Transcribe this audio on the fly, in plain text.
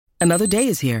Another day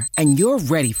is here, and you're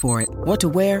ready for it. What to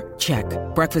wear? Check.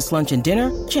 Breakfast, lunch, and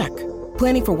dinner? Check.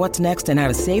 Planning for what's next and how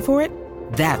to save for it?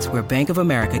 That's where Bank of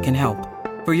America can help.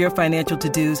 For your financial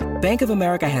to-dos, Bank of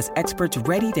America has experts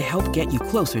ready to help get you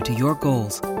closer to your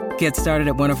goals. Get started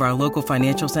at one of our local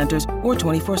financial centers or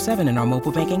 24/7 in our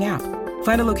mobile banking app.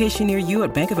 Find a location near you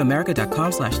at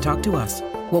bankofamerica.com/talktous.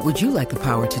 What would you like the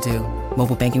power to do?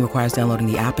 Mobile banking requires downloading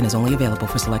the app and is only available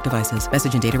for select devices.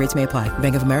 Message and data rates may apply.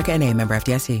 Bank of America N.A., member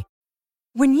FDIC.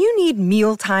 When you need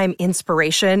mealtime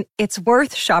inspiration, it's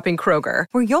worth shopping Kroger,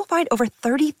 where you'll find over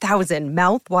 30,000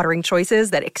 mouth-watering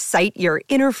choices that excite your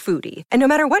inner foodie. And no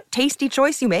matter what tasty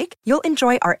choice you make, you'll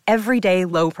enjoy our everyday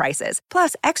low prices,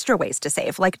 plus extra ways to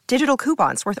save, like digital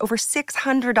coupons worth over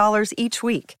 $600 each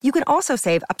week. You can also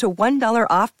save up to $1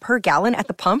 off per gallon at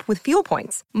the pump with fuel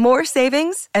points. More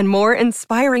savings and more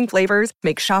inspiring flavors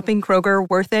make shopping Kroger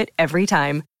worth it every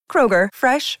time. Kroger,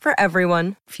 fresh for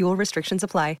everyone. Fuel restrictions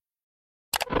apply.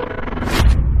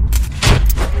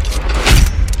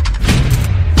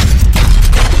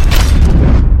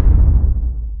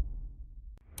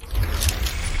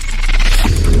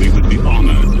 We would be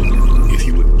honored if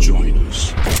you would join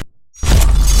us.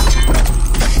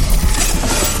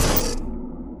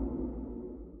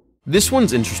 This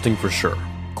one's interesting for sure.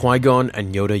 Qui-Gon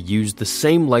and Yoda used the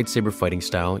same lightsaber fighting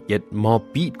style, yet Maul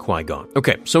beat Qui-Gon.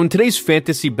 Okay, so in today's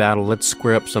fantasy battle, let's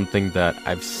square up something that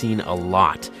I've seen a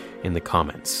lot in the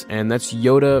comments, and that's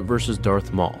Yoda versus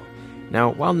Darth Maul.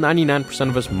 Now, while 99%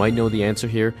 of us might know the answer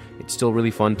here, it's still really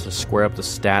fun to square up the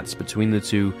stats between the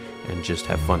two and just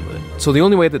have fun with it. So the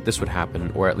only way that this would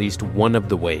happen, or at least one of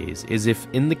the ways, is if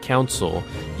in the council,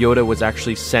 Yoda was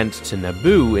actually sent to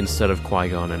Naboo instead of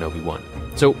Qui-Gon and Obi-Wan.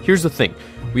 So here's the thing.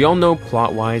 We all know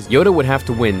plot-wise, Yoda would have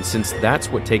to win since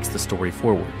that's what takes the story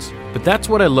forwards. But that's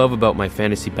what I love about my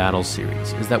Fantasy Battles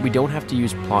series, is that we don't have to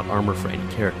use plot armor for any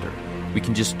character. We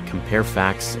can just compare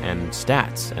facts and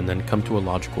stats and then come to a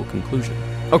logical conclusion.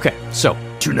 Okay, so,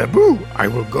 to Naboo I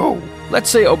will go. Let's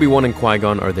say Obi-Wan and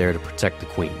Qui-Gon are there to protect the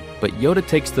Queen, but Yoda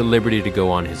takes the liberty to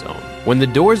go on his own. When the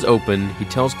doors open, he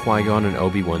tells Qui-Gon and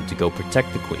Obi-Wan to go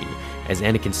protect the Queen, as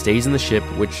Anakin stays in the ship,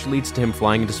 which leads to him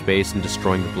flying into space and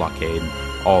destroying the blockade.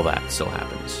 All that still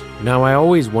happens. Now, I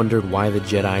always wondered why the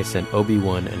Jedi sent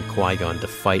Obi-Wan and Qui-Gon to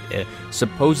fight a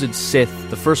supposed Sith,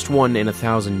 the first one in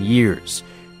 1,000 years.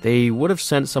 They would have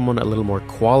sent someone a little more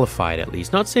qualified, at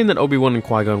least. Not saying that Obi-Wan and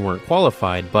Qui-Gon weren't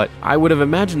qualified, but I would have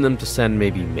imagined them to send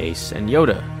maybe Mace and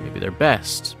Yoda, maybe their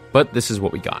best. But this is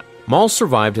what we got. Maul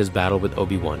survived his battle with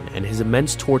Obi-Wan and his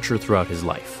immense torture throughout his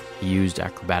life. He used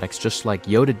acrobatics just like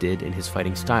Yoda did in his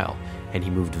fighting style, and he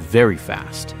moved very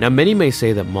fast. Now, many may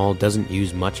say that Maul doesn't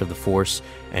use much of the Force,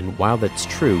 and while that's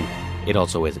true, it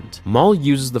also isn't. Maul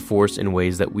uses the Force in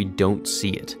ways that we don't see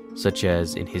it, such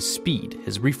as in his speed,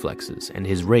 his reflexes, and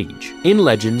his rage. In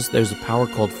Legends, there's a power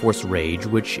called Force Rage,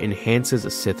 which enhances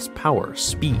a Sith's power,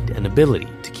 speed, and ability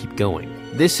to keep going.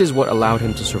 This is what allowed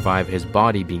him to survive his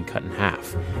body being cut in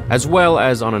half, as well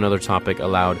as, on another topic,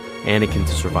 allowed Anakin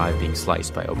to survive being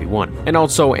sliced by Obi-Wan. And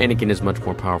also, Anakin is much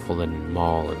more powerful than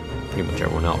Maul and pretty much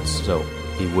everyone else, so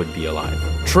he would be alive.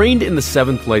 Trained in the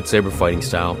 7th lightsaber fighting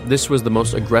style, this was the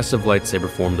most aggressive lightsaber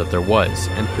form that there was,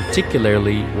 and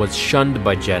particularly was shunned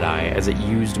by Jedi as it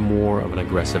used more of an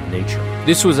aggressive nature.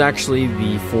 This was actually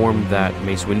the form that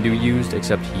Mace Windu used,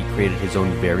 except he created his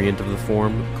own variant of the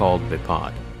form called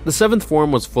Bipod. The 7th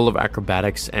form was full of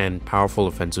acrobatics and powerful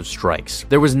offensive strikes.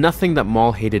 There was nothing that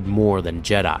Maul hated more than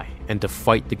Jedi, and to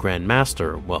fight the Grand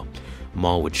Master, well,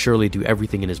 Maul would surely do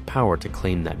everything in his power to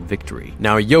claim that victory.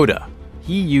 Now Yoda,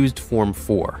 he used Form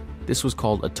 4. This was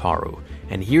called Ataru,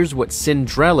 and here's what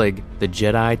Sindrelig, the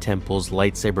Jedi Temple's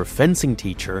lightsaber fencing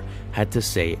teacher, had to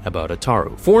say about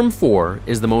Ataru. Form 4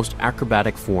 is the most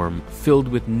acrobatic form, filled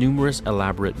with numerous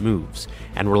elaborate moves,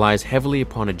 and relies heavily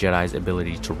upon a Jedi's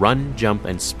ability to run, jump,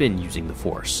 and spin using the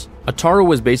Force. Ataru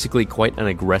was basically quite an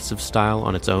aggressive style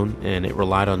on its own, and it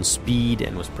relied on speed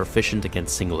and was proficient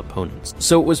against single opponents.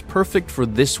 So it was perfect for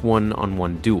this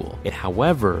one-on-one duel. It,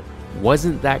 however,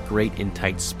 wasn't that great in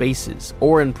tight spaces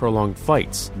or in prolonged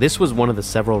fights. This was one of the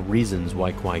several reasons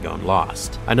why Qui-Gon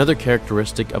lost. Another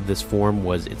characteristic of this form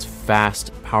was its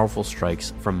fast, powerful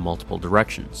strikes from multiple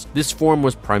directions. This form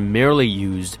was primarily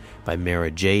used by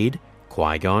Mara Jade,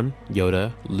 Qui-Gon,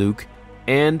 Yoda, Luke,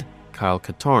 and Kyle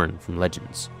Katarn from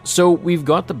Legends. So we've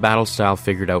got the battle style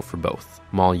figured out for both.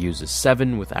 Maul uses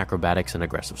 7 with acrobatics and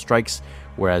aggressive strikes,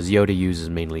 whereas Yoda uses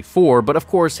mainly 4, but of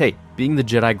course, hey, being the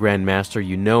Jedi Grand Master,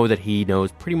 you know that he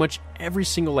knows pretty much every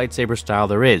single lightsaber style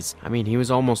there is. I mean, he was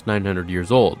almost 900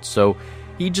 years old, so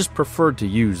he just preferred to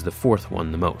use the 4th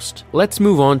one the most. Let's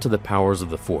move on to the powers of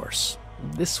the Force.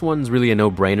 this one's really a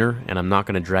no-brainer, and I'm not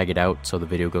going to drag it out so the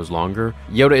video goes longer.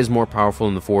 Yoda is more powerful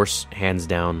in the Force, hands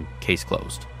down, case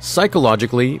closed.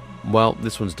 Psychologically, well,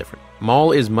 this one's different.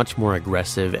 Maul is much more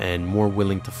aggressive and more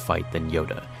willing to fight than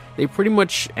Yoda. They pretty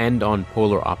much end on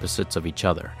polar opposites of each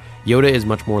other. Yoda is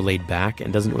much more laid back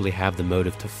and doesn't really have the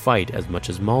motive to fight as much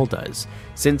as Maul does,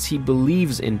 since he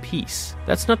believes in peace.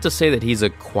 That's not to say that he's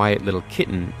a quiet little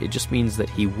kitten, it just means that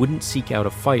he wouldn't seek out a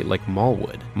fight like Maul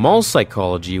would. Maul's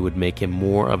psychology would make him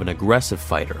more of an aggressive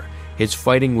fighter. His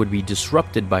fighting would be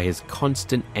disrupted by his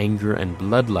constant anger and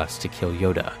bloodlust to kill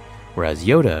Yoda, whereas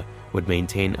Yoda would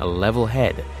maintain a level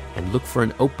head and look for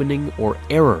an opening or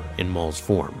error in Maul's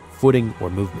form, footing, or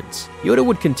movements. Yoda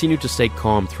would continue to stay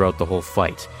calm throughout the whole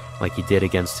fight, like he did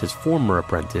against his former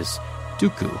apprentice,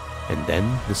 Dooku, and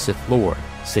then the Sith Lord,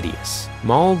 Sidious.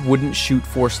 Maul wouldn't shoot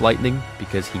Force lightning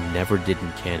because he never did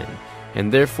in canon,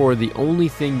 and therefore the only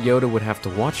thing Yoda would have to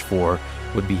watch for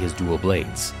would be his dual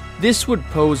blades. This would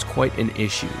pose quite an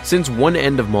issue, since one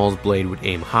end of Maul's blade would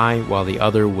aim high while the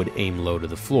other would aim low to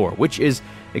the floor, which is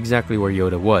exactly where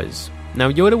Yoda was. Now,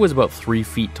 Yoda was about 3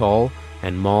 feet tall,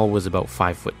 and Maul was about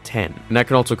 5'10". And I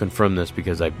can also confirm this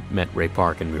because I met Ray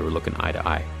Park and we were looking eye to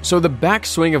eye. So the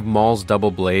backswing of Maul's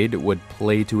double blade would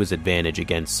play to his advantage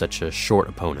against such a short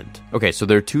opponent. Okay, so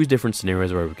there are 2 different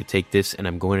scenarios where we could take this, and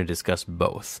I'm going to discuss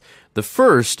both. The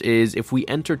first is if we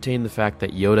entertain the fact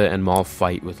that Yoda and Maul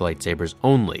fight with lightsabers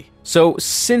only. So,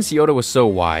 since Yoda was so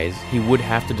wise, he would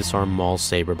have to disarm Maul's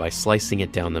saber by slicing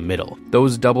it down the middle.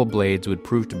 Those double blades would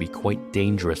prove to be quite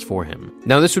dangerous for him.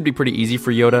 Now, this would be pretty easy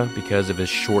for Yoda because of his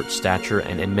short stature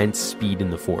and immense speed in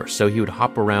the Force, so he would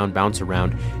hop around, bounce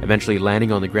around, eventually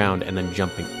landing on the ground and then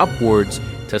jumping upwards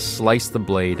to slice the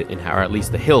blade, or at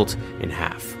least the hilt, in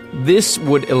half. This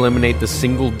would eliminate the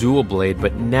single dual blade,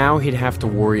 but now he'd have to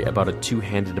worry about a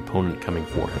two-handed opponent coming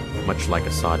for him, much like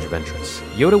Asajj Ventress.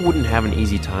 Yoda wouldn't have an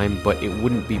easy time, but it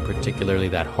wouldn't be particularly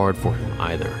that hard for him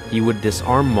either. He would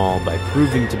disarm Maul by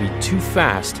proving to be too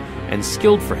fast and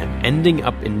skilled for him, ending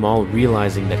up in Maul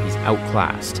realizing that he's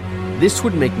outclassed. This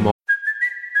would make Maul...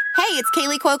 Hey, it's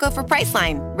Kaylee Cuoco for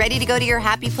Priceline. Ready to go to your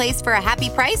happy place for a happy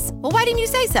price? Well, why didn't you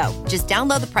say so? Just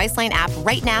download the Priceline app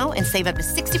right now and save up to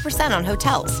 60% on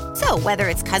hotels. So whether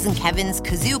it's Cousin Kevin's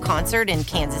Kazoo Concert in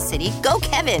Kansas City, go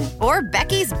Kevin, or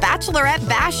Becky's Bachelorette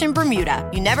Bash in Bermuda,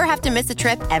 you never have to miss a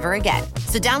trip ever again.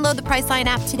 So download the Priceline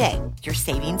app today. Your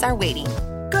savings are waiting.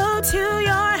 Go to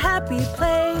your happy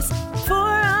place for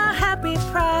a happy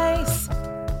price.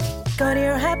 Go to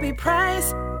your happy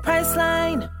price,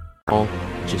 Priceline.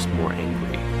 Just more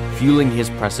angry, fueling his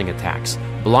pressing attacks,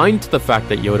 blind to the fact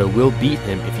that Yoda will beat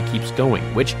him if he keeps going,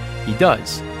 which he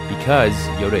does, because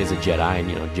Yoda is a Jedi,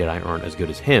 and Jedi aren't as good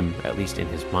as him, at least in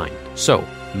his mind. So,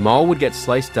 Maul would get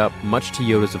sliced up, much to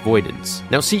Yoda's avoidance.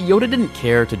 Now see, Yoda didn't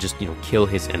care to just, kill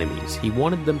his enemies. He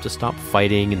wanted them to stop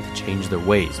fighting and to change their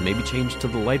ways, maybe change to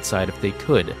the light side if they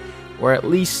could, or at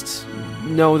least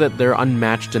know that they're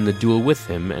unmatched in the duel with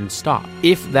him and stop.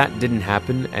 If that didn't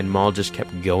happen and Maul just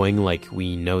kept going like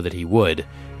we know that he would,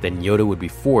 then Yoda would be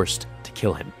forced to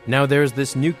kill him. Now there's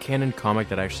this new canon comic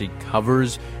that actually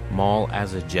covers Maul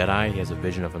as a Jedi. He has a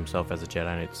vision of himself as a Jedi,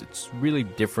 and it's really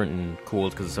different and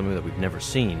cool because it's something that we've never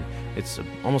seen. It's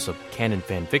almost a canon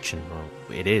fan fiction,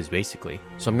 or it is basically.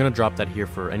 So I'm going to drop that here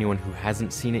for anyone who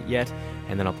hasn't seen it yet,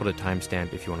 and then I'll put a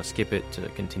timestamp if you want to skip it to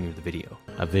continue the video.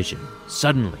 A vision.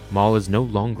 Suddenly, Maul is no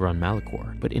longer on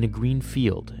Malachor, but in a green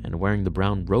field and wearing the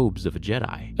brown robes of a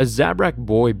Jedi. A Zabrak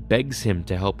boy begs him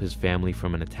to help his family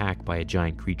from an attack by a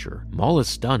giant creature. Maul is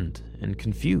stunned and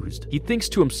confused. He thinks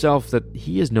to himself that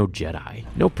he is no Jedi,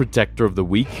 no protector of the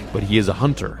weak, but he is a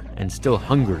hunter and still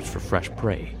hungers for fresh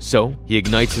prey. So, he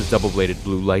ignites his double-bladed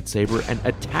blue lightsaber and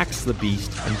attacks the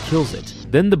beast and kills it.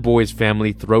 Then the boy's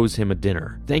family throws him a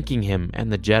dinner, thanking him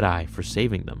and the Jedi for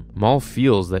saving them. Maul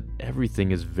feels that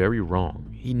everything is very wrong.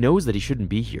 He knows that he shouldn't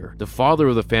be here. The father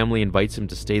of the family invites him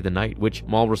to stay the night, which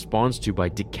Maul responds to by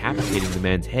decapitating the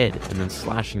man's head and then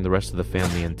slashing the rest of the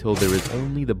family until there is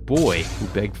only the boy who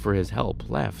begged for his help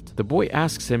left. The boy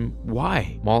asks him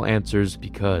why. Maul answers,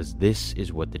 because this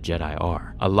is what the Jedi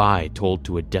are. A lie told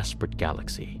to a desperate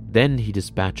galaxy. Then he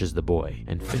dispatches the boy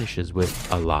and finishes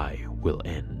with, a lie will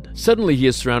end. Suddenly he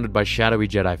is surrounded by shadowy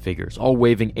Jedi figures, all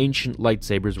waving ancient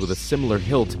lightsabers with a similar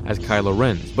hilt as Kylo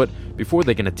Ren's, but before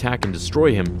they can attack and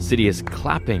destroy him, Sidious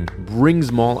clapping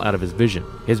brings Maul out of his vision.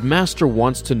 His master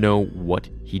wants to know what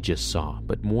he just saw,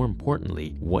 but more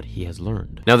importantly, what he has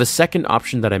learned. Now, the second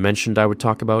option that I mentioned I would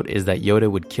talk about is that Yoda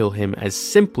would kill him as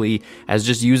simply as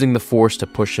just using the Force to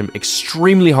push him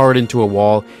extremely hard into a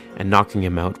wall and knocking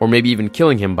him out, or maybe even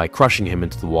killing him by crushing him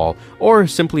into the wall, or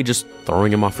simply just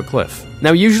throwing him off a cliff.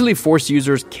 Now, usually Force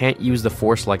users can't use the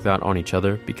Force like that on each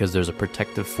other because there's a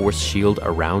protective Force shield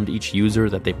around each user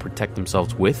that they protect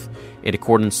themselves with in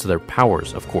accordance to their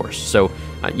powers, of course. So,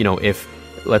 if,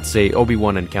 let's say,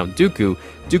 Obi-Wan and Count Dooku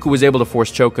was able to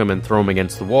Force choke him and throw him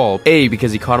against the wall, A,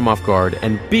 because he caught him off guard,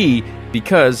 and B,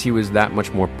 because he was that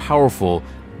much more powerful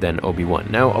than Obi-Wan.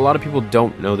 Now, a lot of people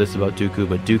don't know this about Dooku,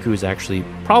 but Dooku is actually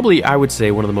probably, I would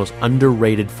say, one of the most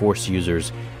underrated Force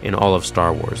users in all of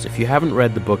Star Wars. If you haven't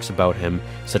read the books about him,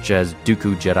 such as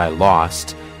Dooku Jedi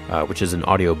Lost, which is an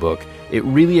audiobook, it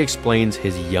really explains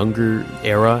his younger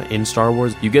era in Star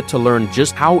Wars. You get to learn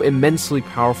just how immensely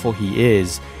powerful he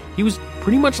is. He was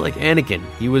pretty much like Anakin.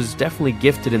 He was definitely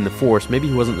gifted in the Force. Maybe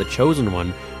he wasn't the chosen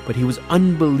one, but he was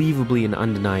unbelievably and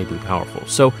undeniably powerful.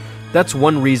 So that's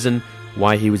one reason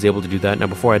why he was able to do that. Now,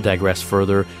 before I digress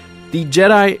further, the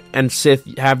Jedi and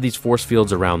Sith have these force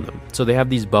fields around them. So they have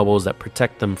these bubbles that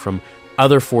protect them from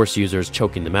other Force users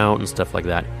choking them out and stuff like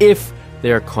that, if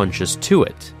they are conscious to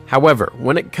it. However,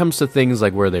 when it comes to things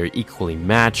like where they're equally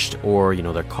matched or,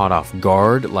 they're caught off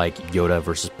guard, like Yoda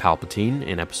versus Palpatine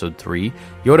in Episode 3,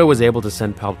 Yoda was able to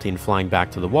send Palpatine flying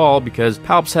back to the wall because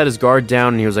Palps had his guard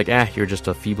down and he was like, you're just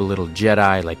a feeble little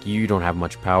Jedi, like you don't have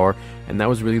much power. And that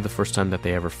was really the first time that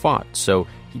they ever fought. So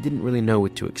he didn't really know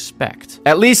what to expect.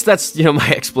 At least that's,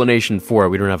 my explanation for it.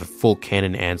 We don't have a full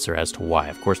canon answer as to why.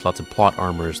 Of course, lots of plot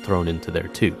armor is thrown into there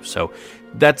too. So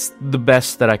that's the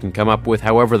best that I can come up with.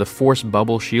 However, the Force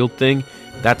bubble shield thing,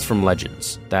 that's from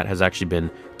Legends. That has actually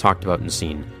been talked about and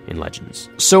seen in Legends.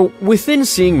 So within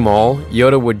seeing Maul,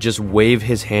 Yoda would just wave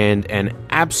his hand and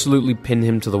absolutely pin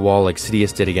him to the wall like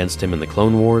Sidious did against him in the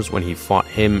Clone Wars when he fought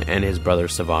him and his brother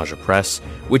Savage Opress,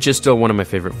 which is still one of my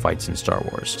favorite fights in Star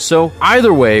Wars. So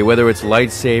either way, whether it's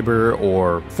lightsaber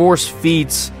or Force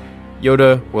feats,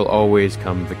 Yoda will always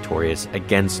come victorious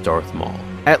against Darth Maul.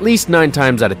 At least 9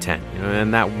 times out of 10.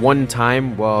 And that one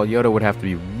time, well, Yoda would have to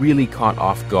be really caught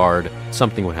off guard.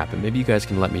 Something would happen. Maybe you guys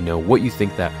can let me know what you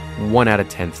think that 1 out of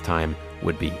 10th time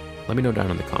would be. Let me know down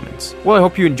in the comments. Well, I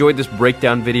hope you enjoyed this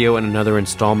breakdown video and another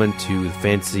installment to the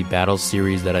Fantasy Battles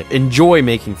series that I enjoy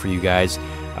making for you guys.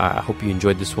 I hope you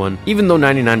enjoyed this one. Even though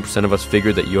 99% of us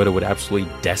figured that Yoda would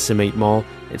absolutely decimate Maul,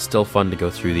 it's still fun to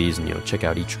go through these and, check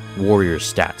out each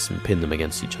warrior's stats and pin them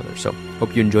against each other. So,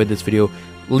 hope you enjoyed this video.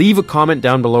 Leave a comment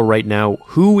down below right now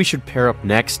who we should pair up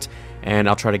next, and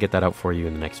I'll try to get that out for you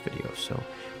in the next video. So,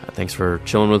 thanks for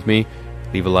chilling with me.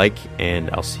 Leave a like, and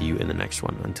I'll see you in the next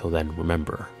one. Until then,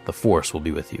 remember, the Force will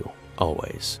be with you,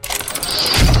 always.